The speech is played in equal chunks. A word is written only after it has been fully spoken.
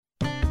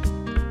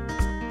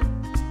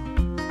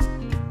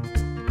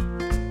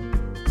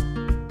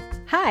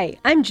Hi,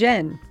 I'm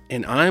Jen.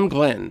 And I'm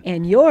Glenn.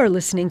 And you're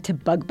listening to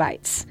Bug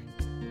Bites.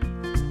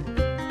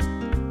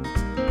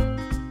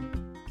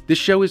 This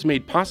show is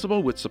made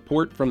possible with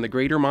support from the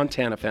Greater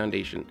Montana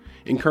Foundation,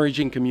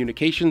 encouraging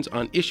communications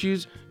on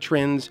issues,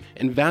 trends,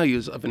 and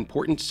values of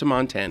importance to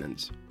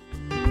Montanans.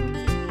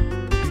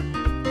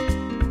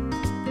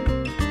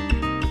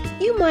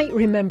 You might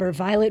remember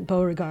Violet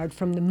Beauregarde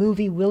from the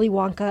movie Willy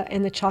Wonka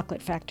and the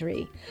Chocolate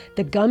Factory,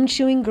 the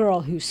gum-chewing girl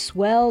who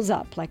swells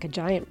up like a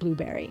giant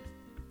blueberry.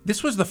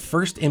 This was the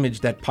first image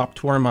that popped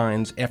to our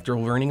minds after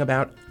learning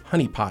about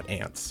honeypot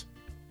ants.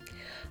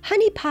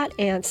 Honeypot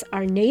ants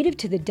are native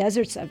to the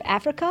deserts of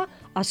Africa,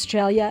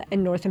 Australia,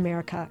 and North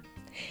America.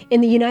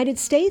 In the United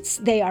States,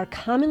 they are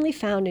commonly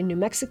found in New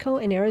Mexico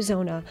and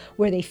Arizona,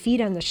 where they feed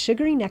on the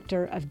sugary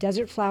nectar of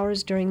desert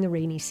flowers during the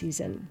rainy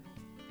season.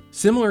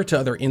 Similar to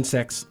other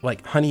insects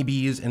like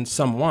honeybees and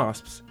some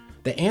wasps,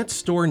 the ants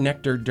store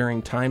nectar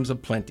during times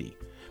of plenty.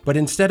 But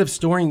instead of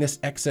storing this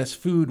excess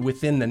food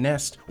within the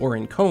nest or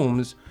in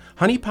combs,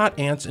 honeypot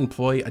ants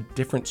employ a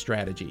different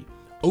strategy,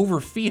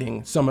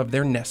 overfeeding some of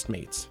their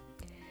nestmates.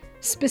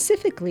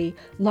 Specifically,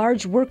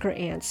 large worker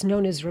ants,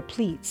 known as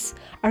repletes,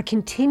 are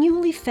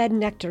continually fed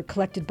nectar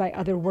collected by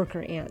other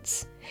worker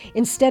ants.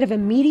 Instead of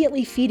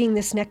immediately feeding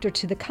this nectar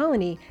to the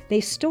colony, they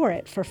store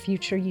it for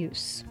future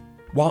use.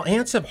 While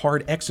ants have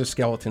hard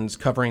exoskeletons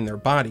covering their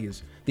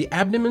bodies, the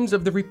abdomens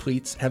of the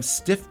repletes have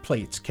stiff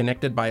plates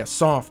connected by a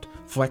soft,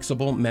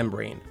 flexible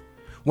membrane.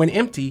 When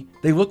empty,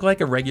 they look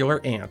like a regular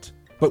ant,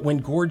 but when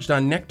gorged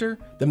on nectar,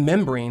 the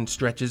membrane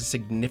stretches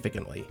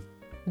significantly.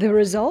 The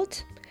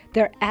result?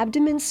 Their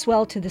abdomens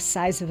swell to the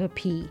size of a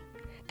pea.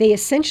 They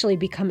essentially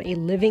become a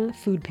living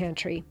food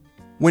pantry.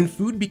 When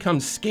food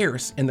becomes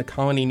scarce and the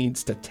colony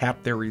needs to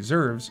tap their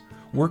reserves,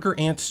 worker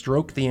ants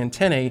stroke the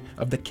antennae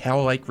of the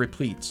cow-like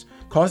repletes,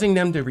 causing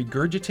them to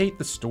regurgitate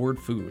the stored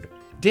food.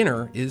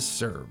 Dinner is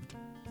served.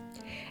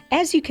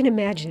 As you can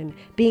imagine,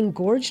 being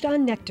gorged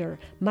on nectar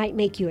might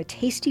make you a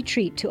tasty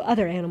treat to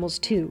other animals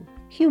too,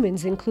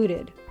 humans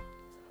included.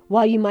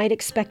 While you might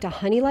expect a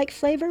honey-like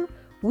flavor,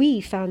 we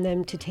found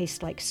them to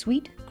taste like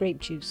sweet grape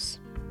juice.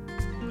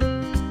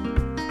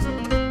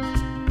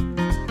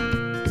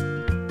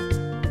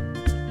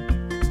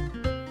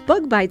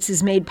 Bug Bites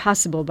is made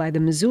possible by the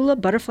Missoula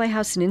Butterfly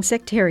House and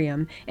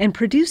Insectarium and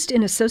produced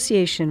in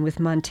association with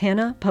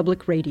Montana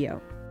Public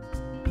Radio.